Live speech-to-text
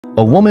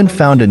a woman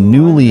found a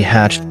newly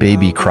hatched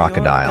baby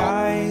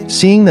crocodile.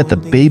 Seeing that the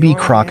baby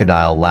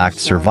crocodile lacked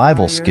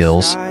survival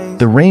skills,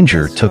 the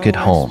ranger took it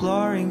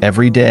home.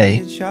 Every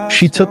day,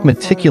 she took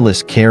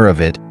meticulous care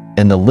of it,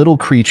 and the little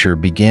creature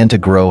began to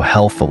grow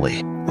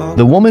healthily.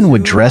 The woman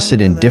would dress it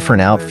in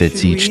different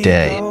outfits each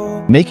day,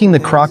 making the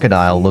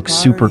crocodile look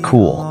super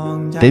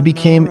cool. They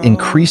became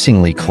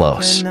increasingly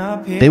close.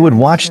 They would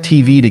watch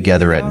TV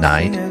together at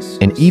night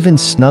and even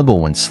snuggle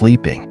when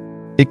sleeping.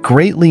 It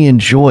greatly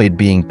enjoyed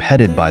being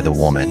petted by the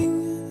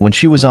woman. When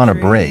she was on a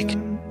break,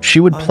 she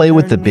would play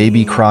with the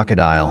baby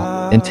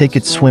crocodile and take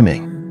it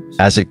swimming.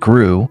 As it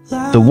grew,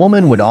 the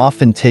woman would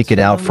often take it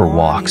out for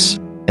walks,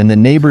 and the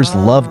neighbors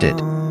loved it,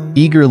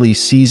 eagerly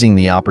seizing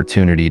the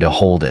opportunity to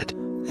hold it.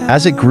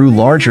 As it grew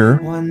larger,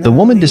 the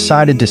woman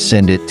decided to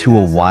send it to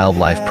a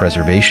wildlife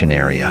preservation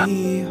area.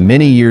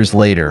 Many years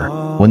later,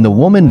 when the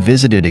woman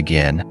visited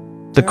again,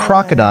 the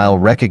crocodile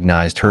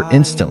recognized her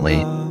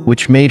instantly,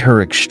 which made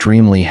her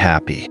extremely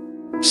happy.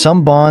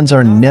 Some bonds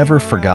are never forgotten.